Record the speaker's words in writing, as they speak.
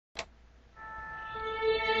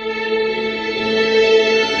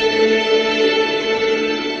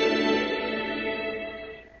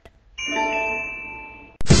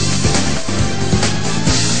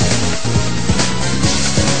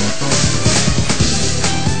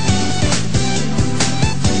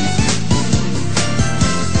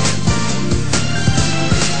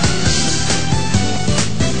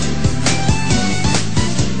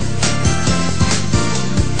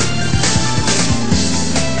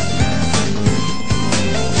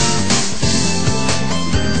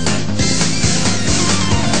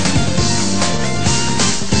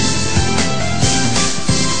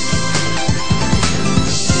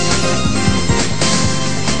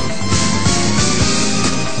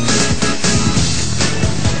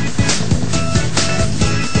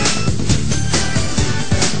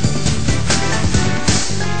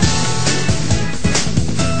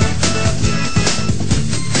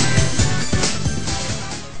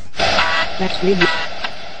That's me.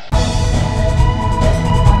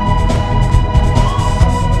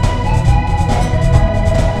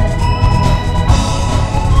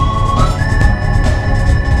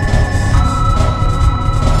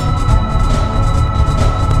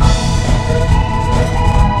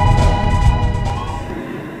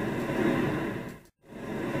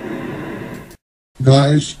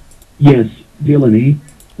 Guys, Yes, Dillony.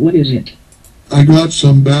 What is it? I got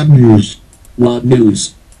some bad news. What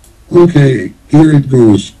news? Okay, here it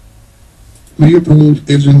goes. Leopold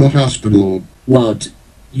is in the hospital. What?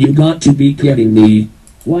 You got to be kidding me.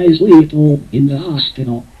 Why is Leopold in the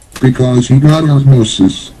hospital? Because he got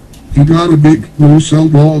osmosis. He got a big blue cell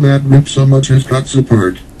ball that ripped some of his guts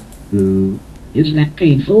apart. Ooh. Is that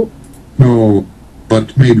painful? No,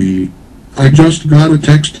 but maybe. I just got a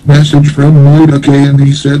text message from Mopeois and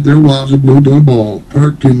he said there was a blue dough ball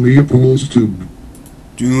parked in Leopold's tube.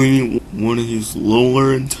 Do you need one of his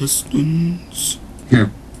lower intestines? Yeah.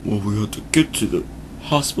 Well, we have to get to the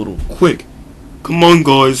hospital quick. Come on,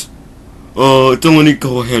 guys. Dillony,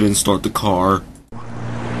 go ahead and start the car.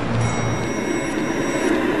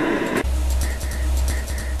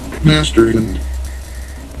 Master,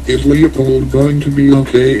 is Leopold going to be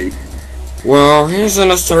okay? Well, he's in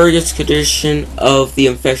a serious condition of the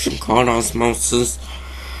infection called osmosis,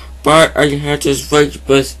 but I had to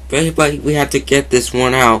we have to get this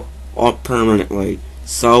one out permanently.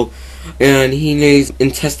 So, and he needs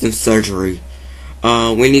intestine surgery.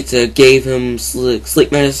 We need to give him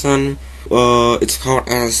sleep medicine. It's called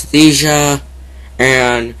anesthesia,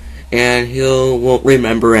 and he won't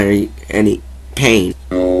remember any pain.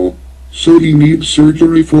 Oh, so he needs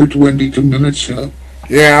surgery for 22 minutes, huh?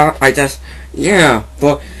 Yeah,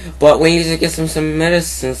 but we need to get some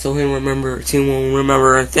medicine so he won't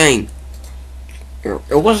remember a thing.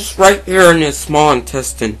 It was right here in his small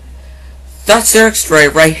intestine. That's the X-ray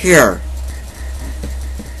right here.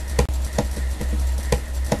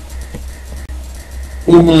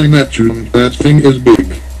 Oh my Neptune, that thing is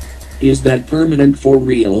big. Is that permanent for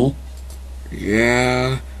real?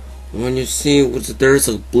 Yeah, when you see there's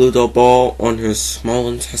a blue dough ball on his small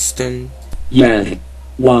intestine. Yeah.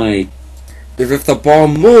 Why? If the ball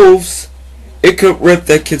moves, it could rip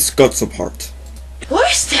the kid's guts apart.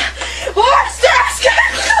 Horse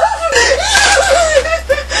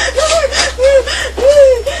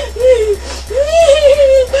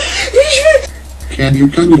Can you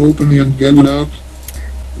cut it open and get it out?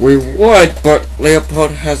 We would, but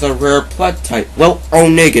Leopold has a rare blood type. Well, O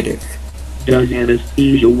negative. Does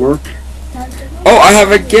anesthesia work? Oh, I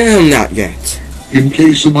haven't given him that yet. In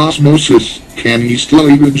case of osmosis, can he still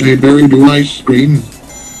eat a J-berry do ice cream?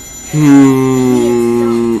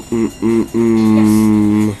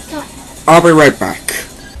 I'll be right back.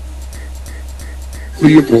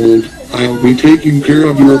 Leopold, I'll be taking care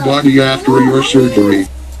of your body after your surgery.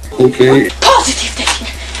 Okay? Positiv denken!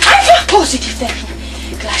 Einfach positiv denken!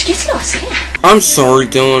 Gleich geht's los, ja? I'm sorry,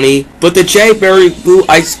 Dillony, but the J-berry blue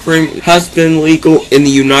ice cream has been legal in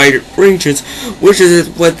the United Regions, which is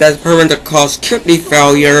what has proven to cause kidney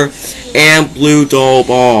failure and blue dough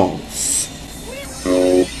balls.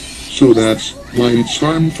 Oh, so that's why it's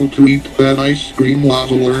harmful to eat that ice cream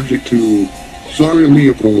was allergic to. Sorry,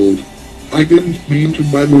 Leopold. I didn't mean to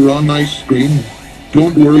buy the wrong ice cream.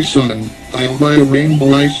 Don't worry, son. I'll buy a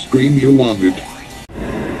rainbow ice cream you wanted.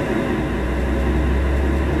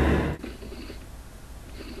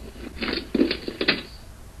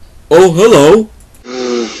 Oh, hello.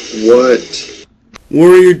 What? What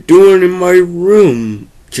are you doing in my room,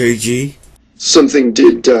 JG? Something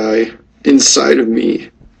did die inside of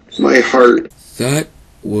me. My heart. That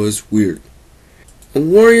was weird.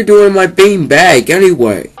 And what are you doing in my bean bag,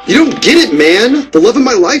 anyway? You don't get it, man! The love of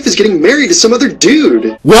my life is getting married to some other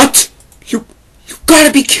dude! What? You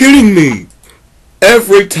gotta be kidding me!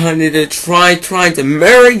 Every time they trying to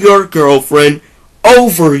marry your girlfriend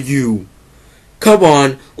over you. Come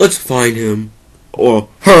on, let's find him. Or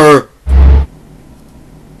her.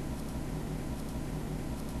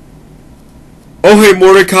 Oh, hey,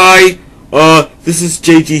 Mordecai. This is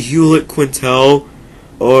JG Hewlett Quintel.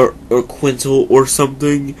 Or Quintel or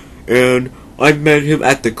something. And I met him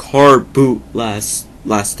at the car boot last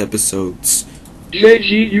episodes.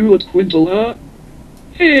 JG Hewlett Quintel, huh?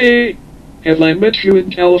 Hey! Have I met you in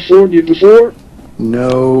California before?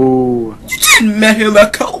 No. You didn't met him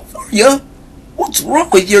at California? What's wrong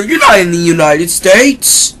with you? You're not in the United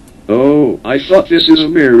States. Oh, I thought this is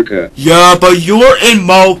America. Yeah, but you're in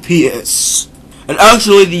Mopeois. And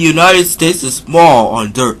actually, the United States is small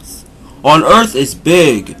on Earth. On Earth, it's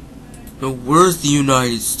big. Now, where's the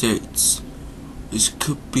United States? This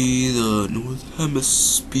could be the North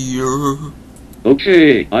Hemisphere.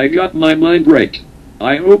 Okay, I got my mind right.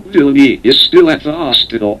 I hope Dillony is still at the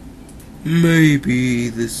hospital. Maybe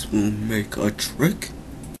this will make a trick.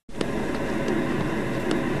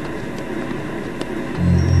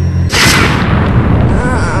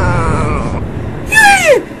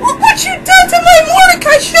 Hey! What you done to my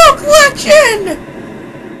Mordecai show collection?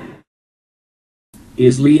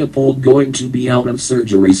 Is Leopold going to be out of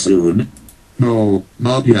surgery soon? No,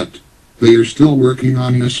 not yet. They are still working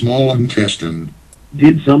on his small intestine.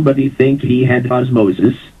 Did somebody think he had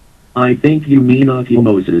osmosis? I think you mean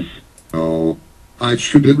oculomosis. Oh, I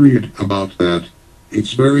should have read about that.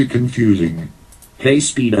 It's very confusing. Hey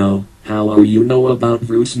Speedo, how are you know about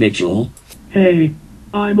Bruce Mitchell? Hey,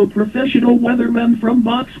 I'm a professional weatherman from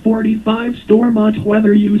Box 45 Stormont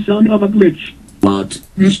Weather, you son of a glitch. What?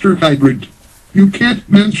 Mr. Hybrid, you can't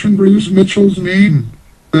mention Bruce Mitchell's name.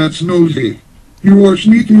 That's nosy. You are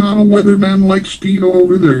sneaking on a weatherman like Speedo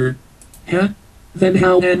over there. Huh? Then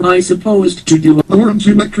how am I supposed to do it? Lawrence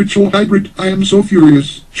Electrical Hybrid, I am so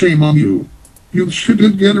furious. Shame on you. You should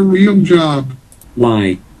have get a real job.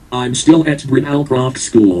 Why? I'm still at Brittlcroft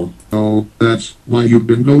School. Oh, that's why you've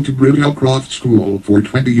been go to Brittlcroft School for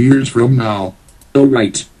 20 years from now. Oh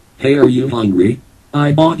right. Hey, are you hungry?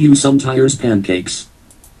 I bought you some Tires pancakes.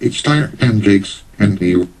 It's tire pancakes, and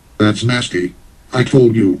you. That's nasty. I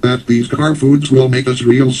told you that these car foods will make us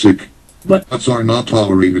real sick. But Nuts are not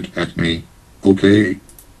tolerated at me. Okay?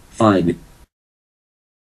 fine.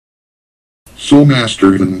 So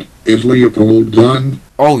Masterman, is Leopold done?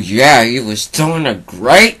 Oh yeah, he was doing a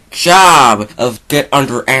great job of get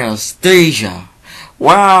under anesthesia.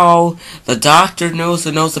 Wow, the doctor knows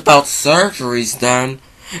about surgeries then.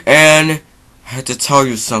 And I had to tell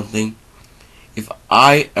you something. If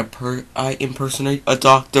I impersonate a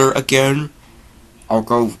doctor again, I'll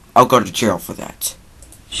go to jail for that.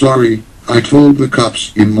 Sorry, I told the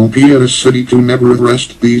cops in Mopeois City to never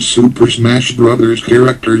arrest these Super Smash Brothers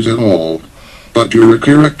characters at all. But you're a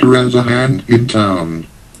character as a hand in town.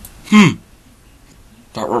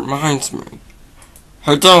 That reminds me.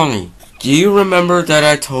 Hey Donnie, do you remember that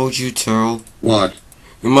I told you to? What?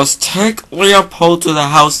 You must take Leopold to the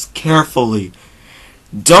house carefully.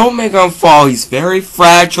 Don't make him fall. He's very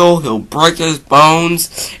fragile. He'll break his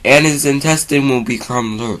bones, and his intestine will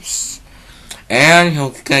become loose. And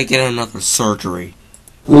he'll get another surgery.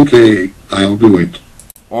 Okay, I'll do it.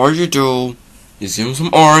 All you do is give him some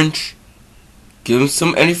orange, give him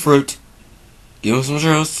some any fruit, give him some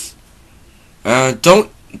juice, and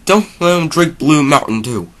don't let him drink Blue Mountain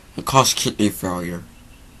Dew. It causes kidney failure.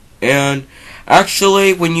 And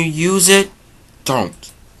actually, when you use it,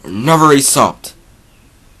 don't. Never eat salt.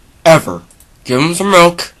 Ever. Give him some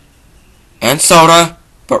milk and soda,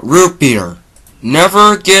 but root beer.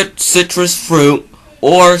 Never get citrus fruit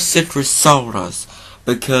or citrus sodas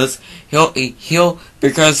because he'll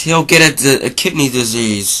get a kidney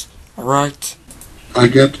disease. Alright? I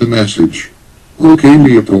get the message. Okay,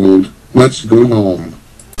 Leopold, let's go home.